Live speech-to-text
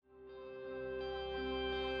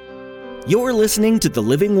You're listening to The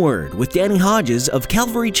Living Word with Danny Hodges of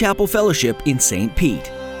Calvary Chapel Fellowship in St.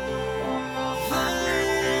 Pete.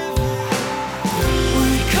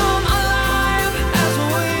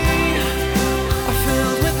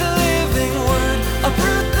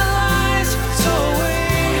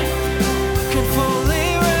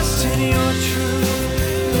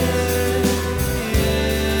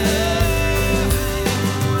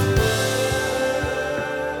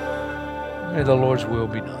 May the Lord's will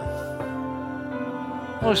be done.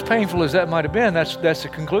 Well, as painful as that might have been, that's the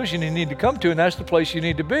conclusion you need to come to, and that's the place you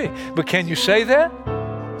need to be. But can you say that?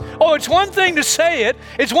 Oh, it's one thing to say it.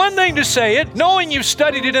 It's one thing to say it, knowing you've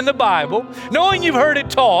studied it in the Bible, knowing you've heard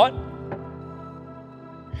it taught.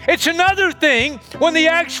 It's another thing when the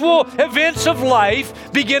actual events of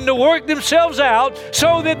life begin to work themselves out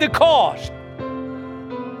so that the cost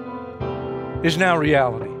is now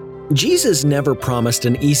reality. Jesus never promised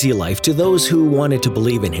an easy life to those who wanted to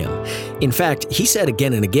believe in him. In fact, he said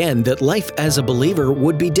again and again that life as a believer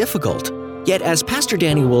would be difficult. Yet, as Pastor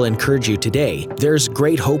Danny will encourage you today, there's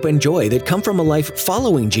great hope and joy that come from a life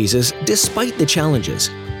following Jesus despite the challenges.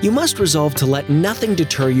 You must resolve to let nothing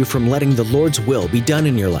deter you from letting the Lord's will be done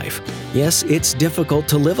in your life. Yes, it's difficult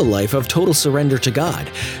to live a life of total surrender to God,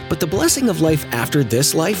 but the blessing of life after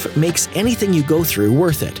this life makes anything you go through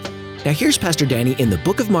worth it. Now here's Pastor Danny in the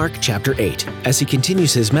book of Mark chapter 8 as he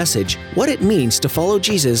continues his message, what it means to follow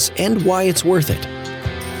Jesus and why it's worth it.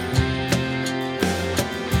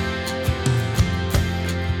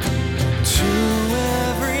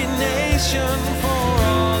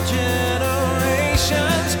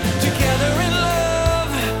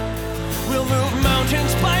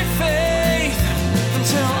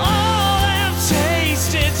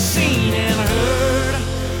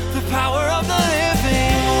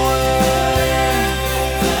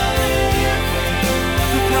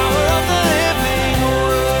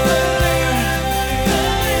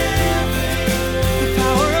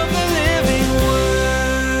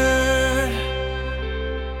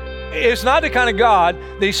 It's not the kind of God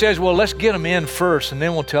that he says, well, let's get them in first and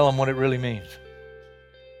then we'll tell them what it really means.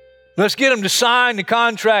 Let's get them to sign the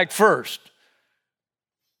contract first.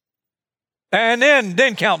 And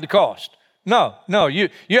then count the cost. No, you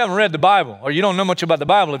haven't read the Bible, or you don't know much about the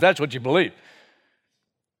Bible if that's what you believe.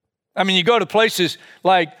 I mean, you go to places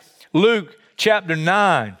like Luke chapter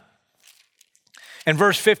 9 and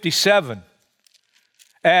verse 57,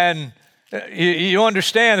 and you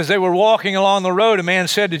understand, as they were walking along the road, a man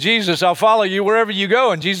said to Jesus, I'll follow you wherever you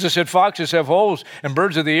go. And Jesus said, foxes have holes and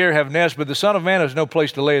birds of the air have nests, but the Son of Man has no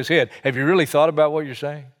place to lay his head. Have you really thought about what you're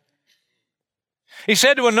saying? He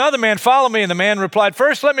said to another man, follow me. And the man replied,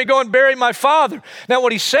 first let me go and bury my father. Now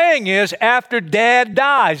what he's saying is, after Dad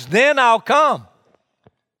dies, then I'll come.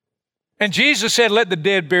 And Jesus said, let the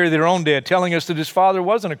dead bury their own dead, telling us that his father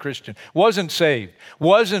wasn't a Christian, wasn't saved,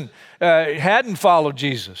 hadn't followed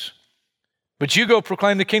Jesus. But you go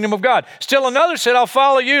proclaim the kingdom of God. Still another said, I'll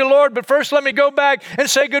follow you, Lord, but first let me go back and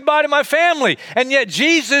say goodbye to my family. And yet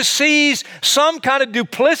Jesus sees some kind of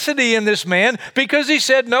duplicity in this man because he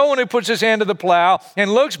said no one who puts his hand to the plow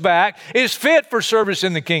and looks back is fit for service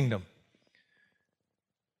in the kingdom.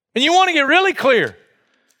 And you want to get really clear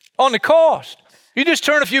on the cost. You just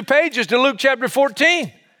turn a few pages to Luke chapter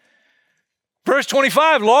 14. Verse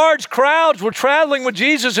 25, large crowds were traveling with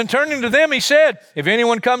Jesus, and turning to them, he said, if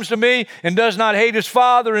anyone comes to me and does not hate his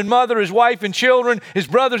father and mother, his wife and children, his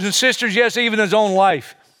brothers and sisters, yes, even his own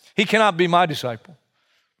life, he cannot be my disciple.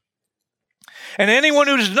 And anyone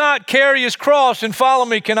who does not carry his cross and follow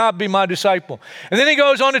me cannot be my disciple. And then he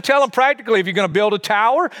goes on to tell them practically, if you're going to build a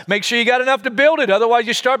tower, make sure you got enough to build it. Otherwise,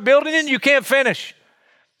 you start building it and you can't finish.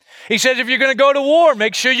 He says, if you're going to go to war,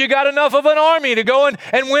 make sure you got enough of an army to go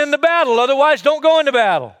and win the battle. Otherwise, don't go into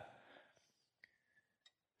battle.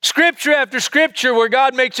 Scripture after scripture where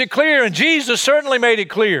God makes it clear, and Jesus certainly made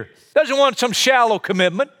it clear. Doesn't want some shallow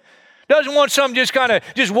commitment. Doesn't want some just kind of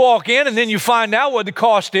just walk in and then you find out what the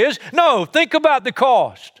cost is. No, think about the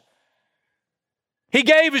cost. He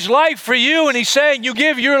gave his life for you, and he's saying, you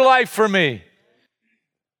give your life for me.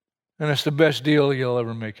 And it's the best deal you'll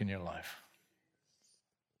ever make in your life.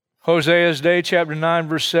 Hosea's day, chapter 9,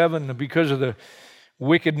 verse 7, because of the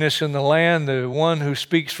wickedness in the land, the one who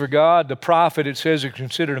speaks for God, the prophet, it says, is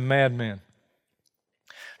considered a madman.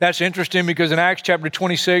 That's interesting because in Acts chapter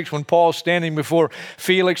 26, when Paul's standing before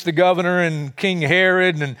Felix the governor and King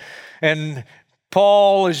Herod, and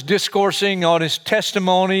Paul is discoursing on his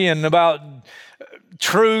testimony and about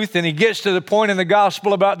truth, and he gets to the point in the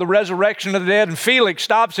gospel about the resurrection of the dead, and Felix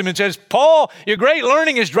stops him and says, Paul, your great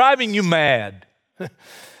learning is driving you mad.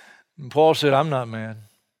 And Paul said, I'm not mad.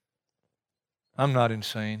 I'm not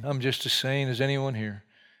insane. I'm just as sane as anyone here.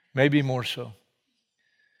 maybe more so.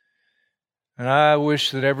 And I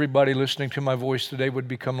wish that everybody listening to my voice today would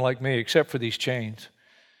become like me, except for these chains.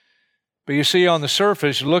 But you see on the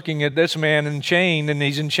surface, looking at this man in chain, and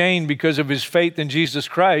he's in chain because of his faith in Jesus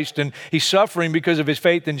Christ, and he's suffering because of his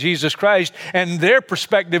faith in Jesus Christ, and their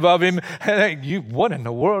perspective of him, what in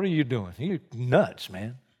the world are you doing? You're nuts,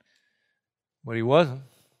 man. But he wasn't.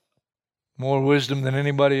 More wisdom than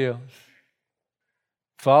anybody else.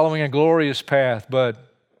 Following a glorious path, but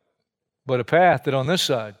a path that on this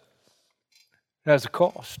side has a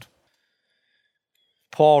cost.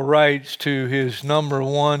 Paul writes to his number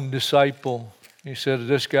one disciple. He said,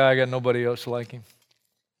 this guy, I got nobody else like him.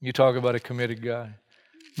 You talk about a committed guy.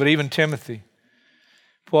 But even Timothy.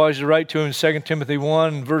 Paul has to write to him in 2 Timothy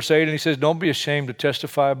 1, verse 8, and he says, don't be ashamed to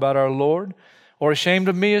testify about our Lord or ashamed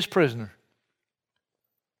of me as prisoner.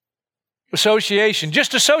 Association,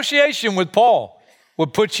 just association with Paul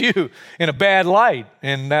would put you in a bad light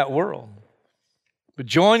in that world. But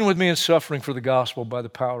join with me in suffering for the gospel by the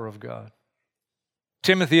power of God.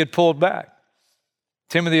 Timothy had pulled back.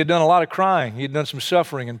 Timothy had done a lot of crying. He had done some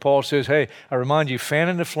suffering. And Paul says, hey, I remind you, fan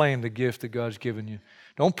into flame the gift that God's given you.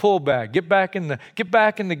 Don't pull back. Get back in the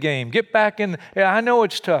game. Get back in. I know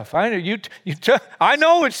it's tough. I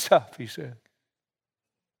know it's tough, he said.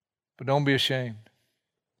 But don't be ashamed.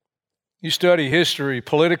 You study history,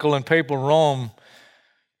 political and papal Rome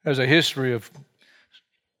has a history of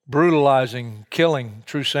brutalizing, killing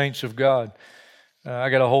true saints of God.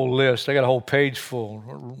 I got a whole list. I got a whole page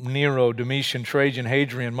full. Nero, Domitian, Trajan,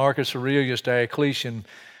 Hadrian, Marcus Aurelius, Diocletian,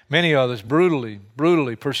 many others brutally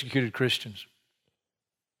persecuted Christians.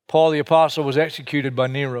 Paul the Apostle was executed by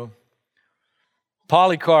Nero.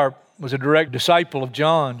 Polycarp was a direct disciple of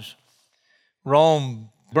John's. Rome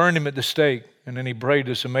burned him at the stake, and then he prayed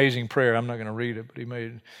this amazing prayer. I'm not going to read it, but he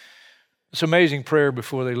made this amazing prayer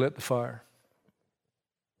before they lit the fire.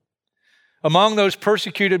 Among those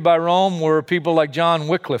persecuted by Rome were people like John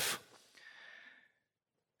Wycliffe.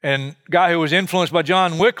 And a guy who was influenced by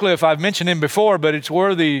John Wycliffe, I've mentioned him before, but it's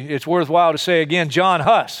worthwhile to say again, John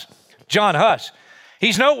Huss. John Huss.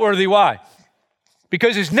 He's noteworthy. Why?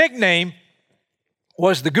 Because his nickname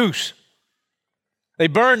was the Goose. They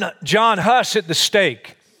burned John Huss at the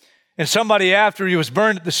stake. And somebody after he was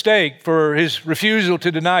burned at the stake for his refusal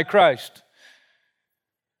to deny Christ.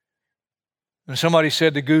 And somebody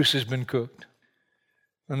said the goose has been cooked.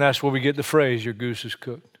 And that's where we get the phrase, your goose is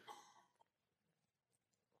cooked.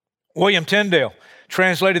 William Tyndale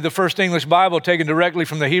translated the first English Bible taken directly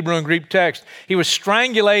from the Hebrew and Greek text. He was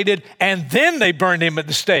strangulated and then they burned him at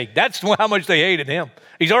the stake. That's how much they hated him.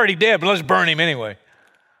 He's already dead, but let's burn him anyway.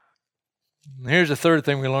 And here's the third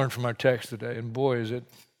thing we learned from our text today, and boy, is it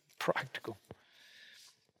practical.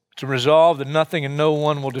 To resolve that nothing and no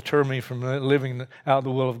one will deter me from living out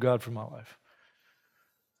the will of God for my life.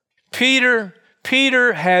 Peter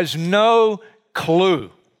has no clue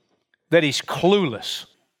that he's clueless.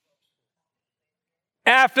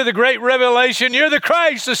 After the great revelation, you're the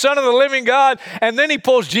Christ, the Son of the living God, and then he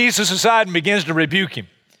pulls Jesus aside and begins to rebuke him.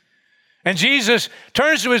 And Jesus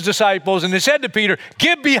turns to his disciples and they said to Peter,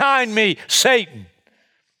 get behind me, Satan.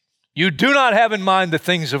 You do not have in mind the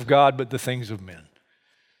things of God, but the things of men.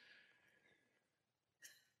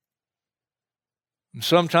 And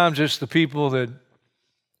sometimes it's the people that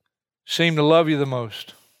seem to love you the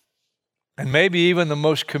most, and maybe even the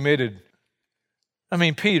most committed. I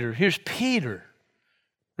mean, Peter, here's Peter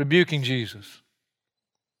rebuking Jesus.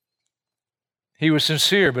 He was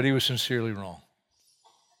sincere, but he was sincerely wrong.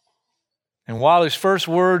 And while his first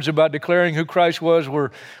words about declaring who Christ was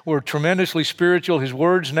were tremendously spiritual, his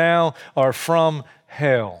words now are from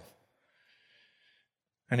hell.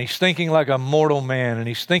 And he's thinking like a mortal man, and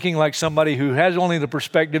he's thinking like somebody who has only the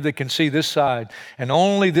perspective that can see this side and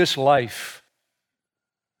only this life.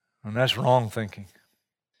 And that's wrong thinking.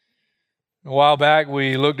 A while back,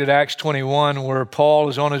 we looked at Acts 21, where Paul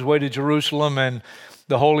is on his way to Jerusalem, and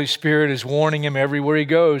the Holy Spirit is warning him everywhere he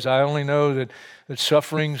goes. I only know that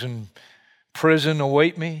sufferings and prison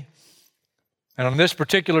await me. And on this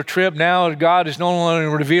particular trip, now God is not only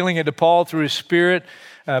revealing it to Paul through his Spirit,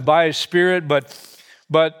 by his Spirit, but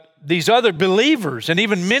these other believers and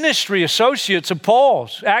even ministry associates of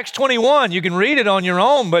Paul's. Acts 21, you can read it on your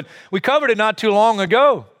own, but we covered it not too long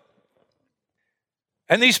ago.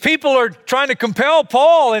 And these people are trying to compel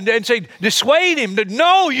Paul and say, dissuade him that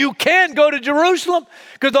no, you can't go to Jerusalem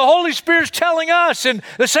because the Holy Spirit's telling us, and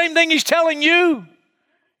the same thing he's telling you.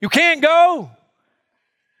 You can't go.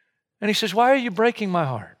 And he says, why are you breaking my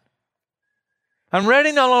heart? I'm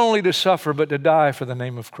ready not only to suffer, but to die for the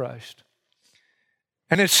name of Christ.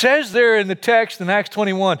 And it says there in the text in Acts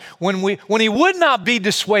 21, when he would not be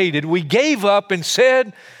dissuaded, we gave up and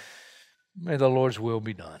said, May the Lord's will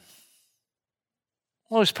be done.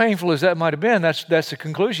 Well, as painful as that might have been, that's the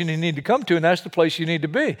conclusion you need to come to, and that's the place you need to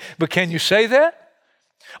be. But can you say that?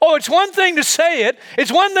 Oh, it's one thing to say it.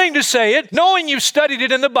 It's one thing to say it, knowing you've studied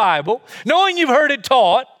it in the Bible, knowing you've heard it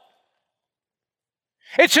taught.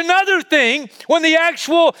 It's another thing when the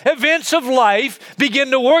actual events of life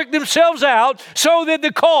begin to work themselves out so that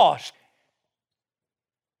the cost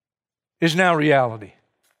is now reality.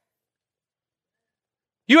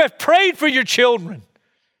 You have prayed for your children.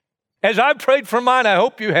 As I've prayed for mine, I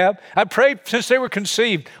hope you have. I prayed since they were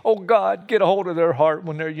conceived. Oh God, get a hold of their heart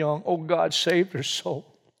when they're young. Oh God, save their soul.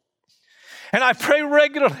 And I pray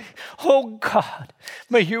regularly, oh God,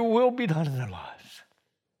 may your will be done in their lives.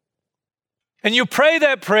 And you pray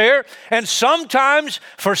that prayer, and sometimes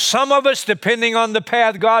for some of us, depending on the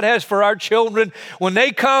path God has for our children, when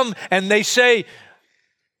they come and they say,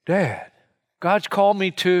 Dad, God's called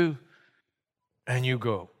me to, and you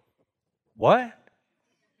go, what?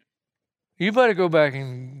 You better go back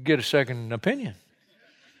and get a second opinion.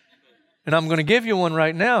 And I'm going to give you one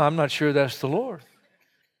right now. I'm not sure that's the Lord.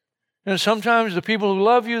 And sometimes the people who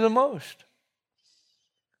love you the most,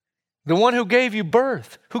 the one who gave you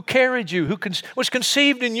birth, who carried you, who was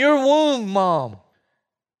conceived in your womb, Mom.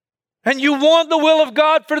 And you want the will of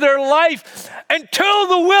God for their life until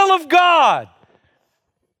the will of God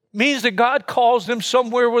means that God calls them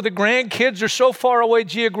somewhere where the grandkids are so far away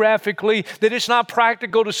geographically that it's not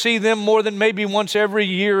practical to see them more than maybe once every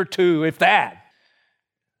year or two, if that.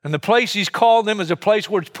 And the place He's called them is a place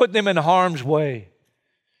where it's put them in harm's way.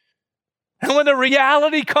 And when the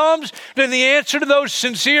reality comes, then the answer to those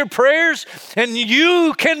sincere prayers, and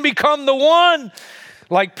you can become the one,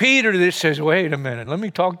 like Peter that says, wait a minute, let me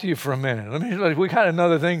talk to you for a minute. We got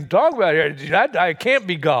another thing to talk about here. I can't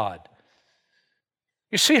be God.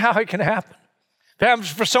 You see how it can happen? If it happens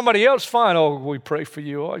for somebody else, fine. Oh, we pray for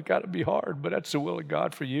you. Oh, it's got to be hard, but that's the will of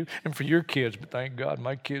God for you and for your kids. But thank God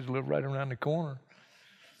my kids live right around the corner.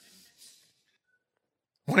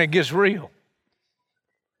 When it gets real.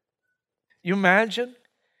 You imagine?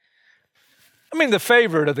 I mean, the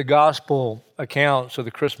favorite of the gospel accounts of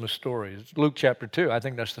the Christmas story is Luke chapter 2. I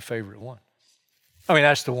think that's the favorite one. I mean,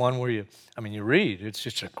 that's the one where you read.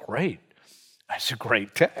 It's a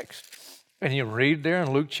great text. And you read there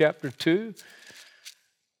in Luke chapter 2,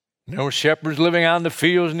 there were shepherds living out in the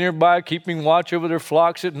fields nearby, keeping watch over their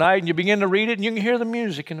flocks at night. And you begin to read it, and you can hear the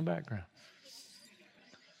music in the background.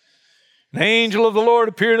 An angel of the Lord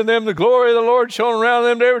appeared to them. The glory of the Lord shone around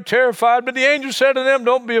them. They were terrified. But the angel said to them,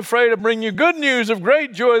 don't be afraid. I bring you good news of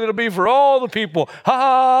great joy that will be for all the people.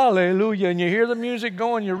 Hallelujah. And you hear the music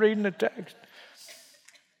going. You're reading the text.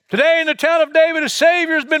 Today in the town of David, a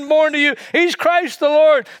Savior has been born to you. He's Christ the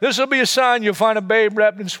Lord. This will be a sign. You'll find a babe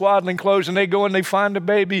wrapped in swaddling clothes. And they go and they find the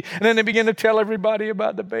baby. And then they begin to tell everybody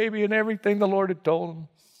about the baby and everything the Lord had told them.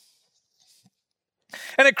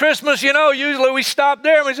 And at Christmas, usually we stop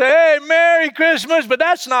there and we say, hey, Merry Christmas. But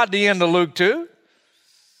that's not the end of Luke 2.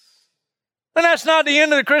 And that's not the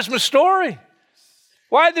end of the Christmas story.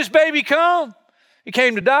 Why did this baby come? He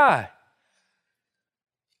came to die.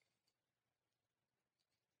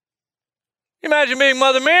 Imagine being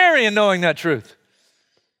Mother Mary and knowing that truth.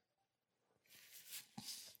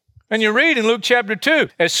 And you read in Luke chapter 2,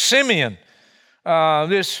 as Simeon,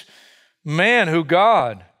 this man who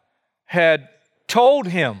God had told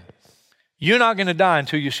him, you're not going to die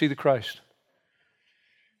until you see the Christ.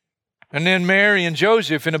 And then Mary and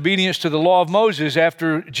Joseph, in obedience to the law of Moses,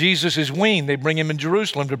 after Jesus is weaned, they bring him in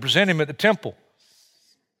Jerusalem to present him at the temple.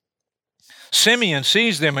 Simeon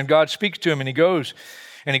sees them and God speaks to him and he goes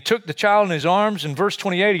and he took the child in his arms. In verse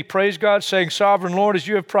 28, he praised God, saying, Sovereign Lord, as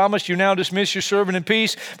you have promised, you now dismiss your servant in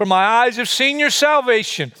peace. For my eyes have seen your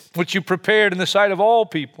salvation, which you prepared in the sight of all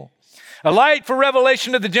people. A light for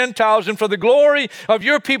revelation to the Gentiles and for the glory of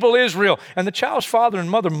your people Israel. And the child's father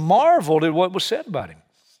and mother marveled at what was said about him.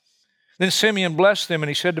 Then Simeon blessed them, and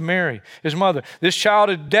he said to Mary, his mother, this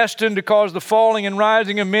child is destined to cause the falling and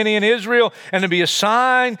rising of many in Israel, and to be a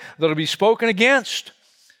sign that will be spoken against,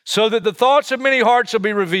 so that the thoughts of many hearts will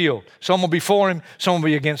be revealed. Some will be for him, some will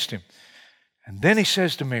be against him. And then he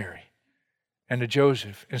says to Mary and to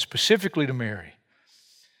Joseph, and specifically to Mary,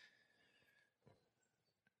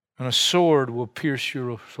 and a sword will pierce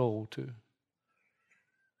your soul too.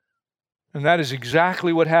 And that is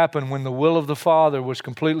exactly what happened when the will of the Father was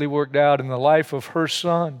completely worked out in the life of her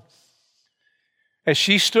Son. As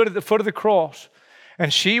she stood at the foot of the cross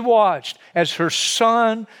and she watched as her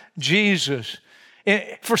Son, Jesus,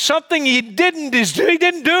 for something he didn't do, he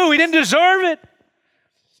didn't deserve it.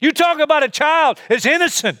 You talk about a child that's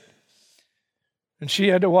innocent. And she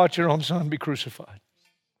had to watch her own son be crucified.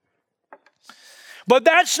 But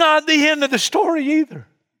that's not the end of the story either.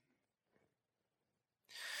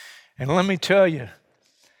 And let me tell you,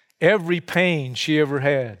 every pain she ever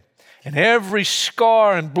had, and every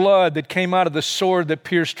scar and blood that came out of the sword that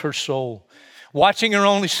pierced her soul, watching her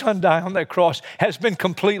only son die on that cross, has been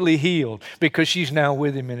completely healed because she's now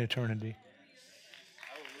with him in eternity.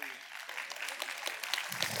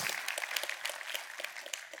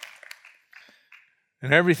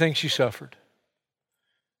 And everything she suffered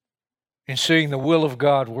in seeing the will of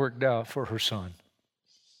God worked out for her son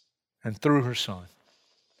and through her son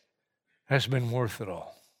has been worth it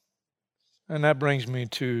all. And that brings me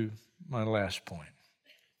to my last point.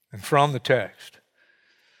 And from the text,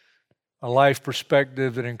 a life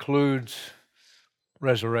perspective that includes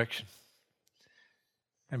resurrection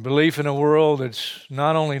and belief in a world that's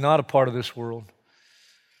not only not a part of this world,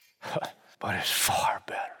 but is far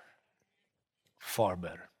better. Far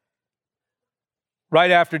better.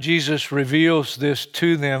 Right after Jesus reveals this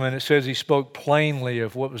to them, and it says he spoke plainly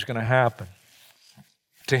of what was going to happen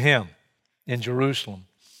to him in Jerusalem.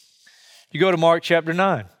 You go to Mark chapter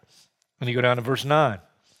 9, and you go down to verse 9.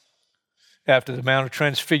 After the Mount of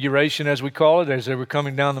Transfiguration, as we call it, as they were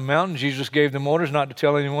coming down the mountain, Jesus gave them orders not to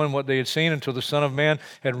tell anyone what they had seen until the Son of Man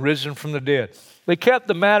had risen from the dead. They kept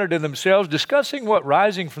the matter to themselves, discussing what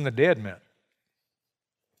rising from the dead meant.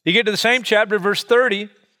 You get to the same chapter, verse 30.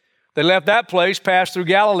 They left that place, passed through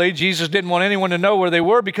Galilee. Jesus didn't want anyone to know where they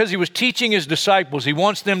were because he was teaching his disciples. He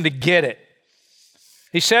wants them to get it.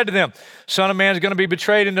 He said to them, Son of Man is going to be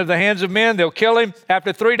betrayed into the hands of men. They'll kill him.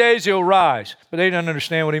 After 3 days, he'll rise. But they didn't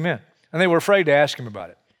understand what he meant. And they were afraid to ask him about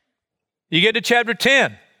it. You get to chapter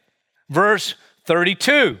 10, verse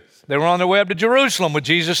 32. They were on their way up to Jerusalem with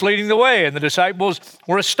Jesus leading the way, and the disciples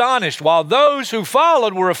were astonished, while those who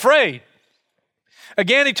followed were afraid.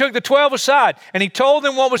 Again, he took the 12 aside, and he told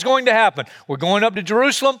them what was going to happen. We're going up to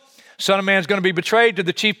Jerusalem. Son of Man is going to be betrayed to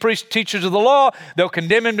the chief priests, teachers of the law. They'll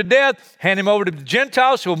condemn him to death, hand him over to the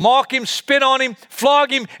Gentiles who will mock him, spit on him, flog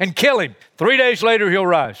him, and kill him. 3 days later, he'll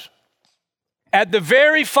rise. At the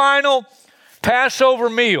very final Passover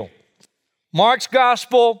meal, Mark's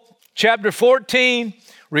Gospel, chapter 14,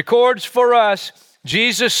 records for us,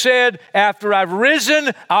 Jesus said, after I've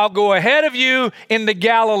risen, I'll go ahead of you into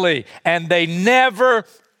Galilee. And they never,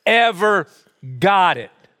 ever got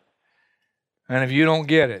it. And if you don't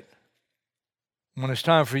get it, when it's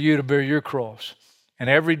time for you to bear your cross, and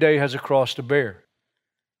every day has a cross to bear.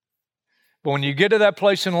 But when you get to that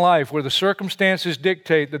place in life where the circumstances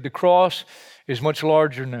dictate that the cross is much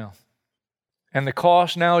larger now, and the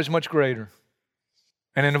cost now is much greater,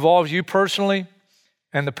 and it involves you personally,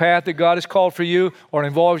 and the path that God has called for you, or it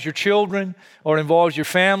involves your children, or it involves your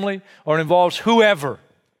family, or it involves whoever.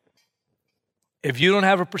 If you don't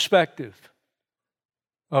have a perspective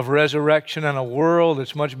of resurrection and a world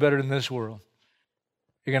that's much better than this world,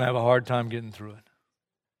 you're going to have a hard time getting through it.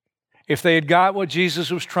 If they had got what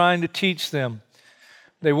Jesus was trying to teach them,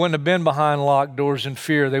 they wouldn't have been behind locked doors in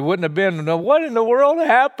fear. They wouldn't have been, what in the world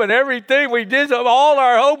happened? Everything we did, all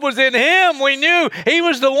our hope was in Him. We knew He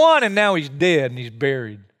was the one, and now He's dead and He's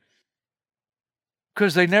buried.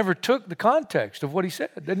 Because they never took the context of what He said.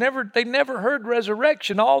 They never heard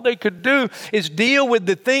resurrection. All they could do is deal with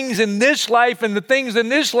the things in this life, and the things in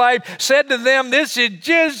this life said to them, this is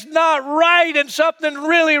just not right and something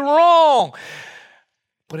really wrong.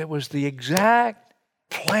 But it was the exact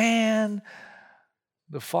plan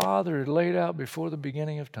the Father had laid out before the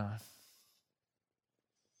beginning of time.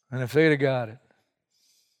 And if they'd have got it,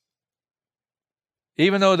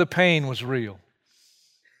 even though the pain was real,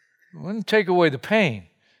 it wouldn't take away the pain,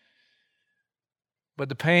 but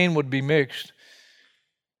the pain would be mixed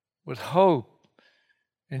with hope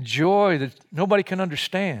and joy that nobody can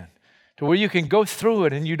understand, to where you can go through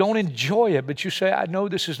it and you don't enjoy it, but you say, I know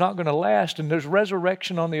this is not going to last, and there's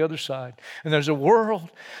resurrection on the other side, and there's a world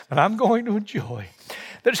that I'm going to enjoy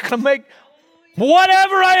that's going to make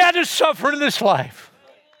whatever I had to suffer in this life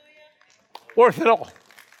worth it all.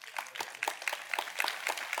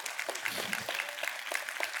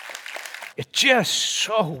 It's just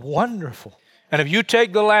so wonderful. And if you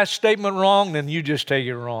take the last statement wrong, then you just take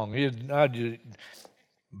it wrong.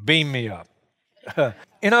 Beam me up.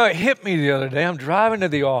 It hit me the other day. I'm driving to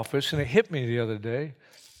the office, and it hit me the other day.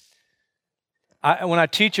 When I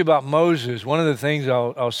teach about Moses, one of the things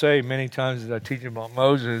I'll say many times as I teach about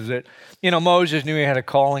Moses is that, Moses knew he had a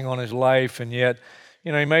calling on his life, and yet,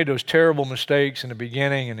 he made those terrible mistakes in the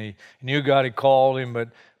beginning, and he knew God had called him,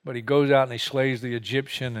 but he goes out and he slays the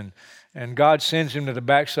Egyptian, and God sends him to the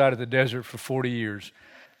backside of the desert for 40 years.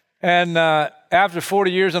 And after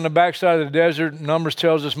 40 years on the backside of the desert, Numbers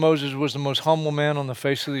tells us Moses was the most humble man on the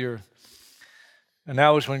face of the earth. And that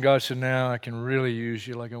was when God said, now I can really use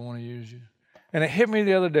you like I want to use you. And it hit me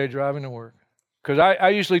the other day driving to work. Because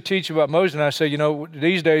I usually teach about Moses, and I say,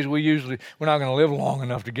 these days we're not going to live long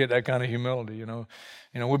enough to get that kind of humility,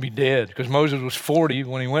 we'll be dead. Because Moses was 40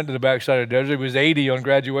 when he went to the backside of the desert. He was 80 on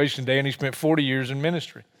graduation day, and he spent 40 years in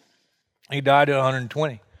ministry. He died at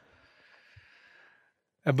 120.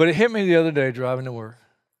 But it hit me the other day driving to work.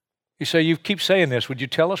 You say, you keep saying this. Would you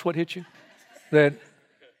tell us what hit you? That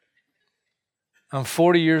I'm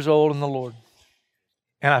 40 years old in the Lord,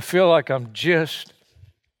 and I feel like I'm just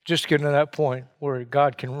getting to that point where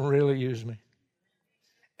God can really use me.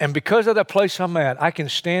 And because of that place I'm at, I can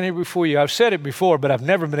stand here before you. I've said it before, but I've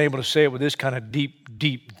never been able to say it with this kind of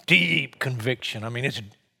deep conviction. I mean,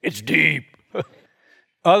 it's deep.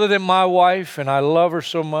 Other than my wife, and I love her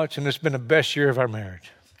so much, and it's been the best year of our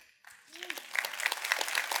marriage.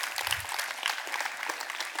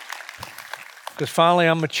 Because finally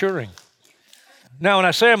I'm maturing. Now, when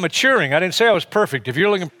I say I'm maturing, I didn't say I was perfect. If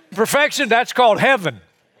you're looking for perfection, that's called heaven.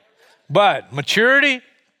 But maturity,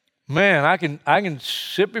 man, I can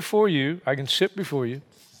sit before you. I can sit before you,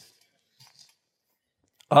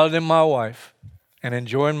 other than my wife, and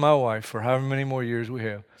enjoying my wife for however many more years we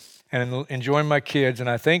have, and enjoying my kids. And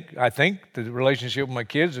I think the relationship with my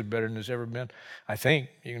kids is better than it's ever been. I think.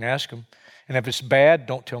 You can ask them. And if it's bad,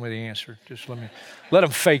 don't tell me the answer. Just let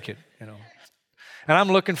them fake it, And I'm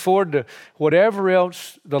looking forward to whatever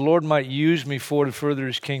else the Lord might use me for to further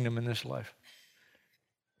His kingdom in this life.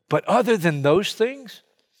 But other than those things,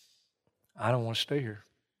 I don't want to stay here.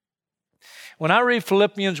 When I read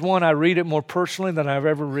Philippians 1, I read it more personally than I've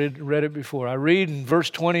ever read it before. I read in verse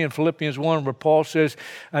 20 in Philippians 1 where Paul says,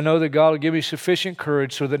 I know that God will give me sufficient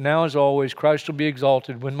courage so that now as always Christ will be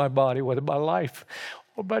exalted when my body, whether by life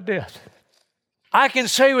or by death. I can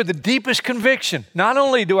say with the deepest conviction, not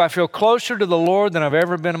only do I feel closer to the Lord than I've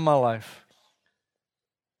ever been in my life,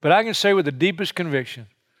 but I can say with the deepest conviction,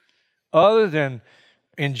 other than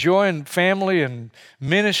enjoying family and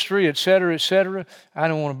ministry, et cetera, I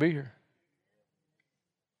don't want to be here.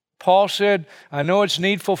 Paul said, I know it's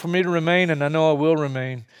needful for me to remain, and I know I will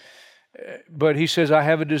remain. But he says, I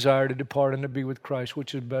have a desire to depart and to be with Christ,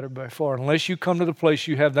 which is better by far. Unless you come to the place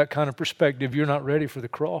you have that kind of perspective, you're not ready for the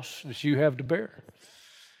cross that you have to bear.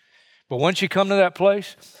 But once you come to that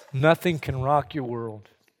place, nothing can rock your world.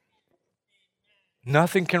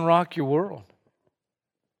 Nothing can rock your world.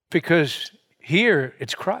 Because here,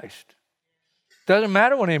 it's Christ. Doesn't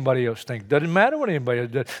matter what anybody else thinks. Doesn't matter what anybody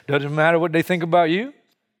else does. Doesn't matter what they think about you.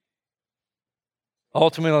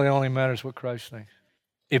 Ultimately, it only matters what Christ thinks.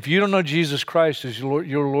 If you don't know Jesus Christ as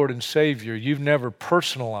your Lord and Savior, you've never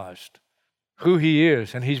personalized who He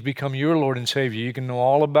is, and He's become your Lord and Savior. You can know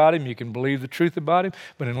all about Him, you can believe the truth about Him,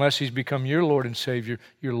 but unless He's become your Lord and Savior,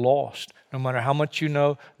 you're lost. No matter how much you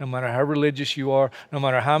know, no matter how religious you are, no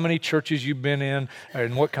matter how many churches you've been in,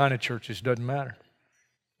 and what kind of churches, doesn't matter.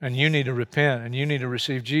 And you need to repent, and you need to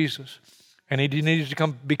receive Jesus. And He needs to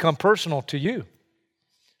become personal to you.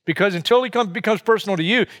 Because until He becomes personal to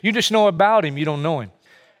you, you just know about Him, you don't know Him.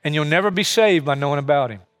 And you'll never be saved by knowing about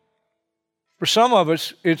Him. For some of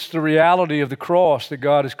us, it's the reality of the cross that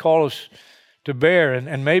God has called us to bear.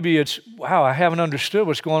 And maybe it's, wow, I haven't understood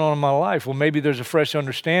what's going on in my life. Well, maybe there's a fresh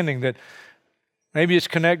understanding that maybe it's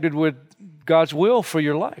connected with God's will for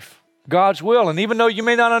your life. God's will. And even though you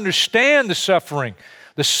may not understand the suffering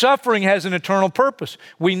has an eternal purpose.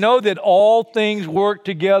 We know that all things work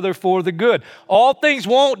together for the good. All things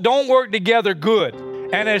don't work together good.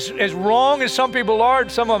 And as wrong as some people are,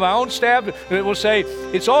 some of my own staff will say,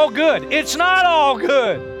 it's all good. It's not all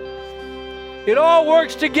good. It all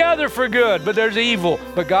works together for good, but there's evil.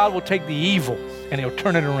 But God will take the evil and He'll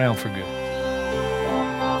turn it around for good.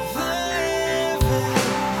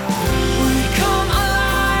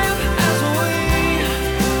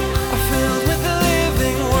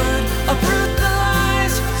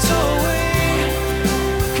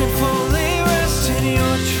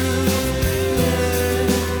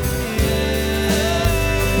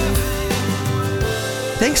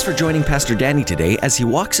 Thanks for joining Pastor Danny today as he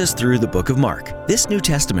walks us through the book of Mark. This New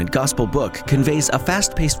Testament gospel book conveys a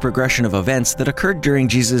fast-paced progression of events that occurred during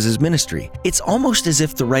Jesus' ministry. It's almost as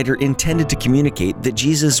if the writer intended to communicate that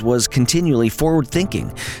Jesus was continually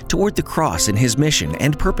forward-thinking toward the cross and His mission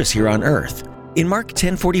and purpose here on earth. In Mark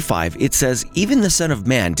 10:45, it says, "Even the Son of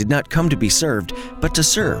Man did not come to be served, but to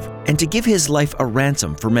serve, and to give His life a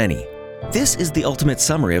ransom for many." This is the ultimate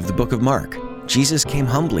summary of the book of Mark. Jesus came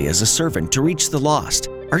humbly as a servant to reach the lost.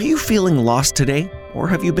 Are you feeling lost today? Or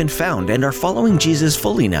have you been found and are following Jesus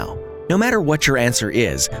fully now? No matter what your answer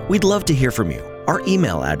is, we'd love to hear from you. Our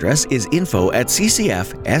email address is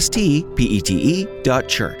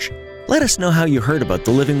info@ccfstpete.church. Let us know how you heard about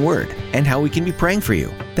the Living Word and how we can be praying for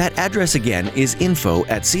you. That address again is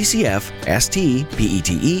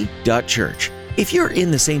info@ccfstpete.church. If you're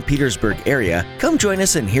in the St. Petersburg area, come join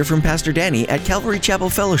us and hear from Pastor Danny at Calvary Chapel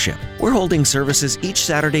Fellowship. We're holding services each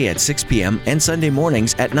Saturday at 6 p.m. and Sunday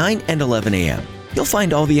mornings at 9 and 11 a.m. You'll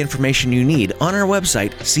find all the information you need on our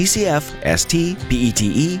website,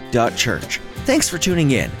 ccfstpete.church. Thanks for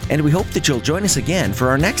tuning in, and we hope that you'll join us again for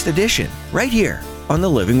our next edition, right here on The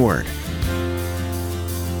Living Word.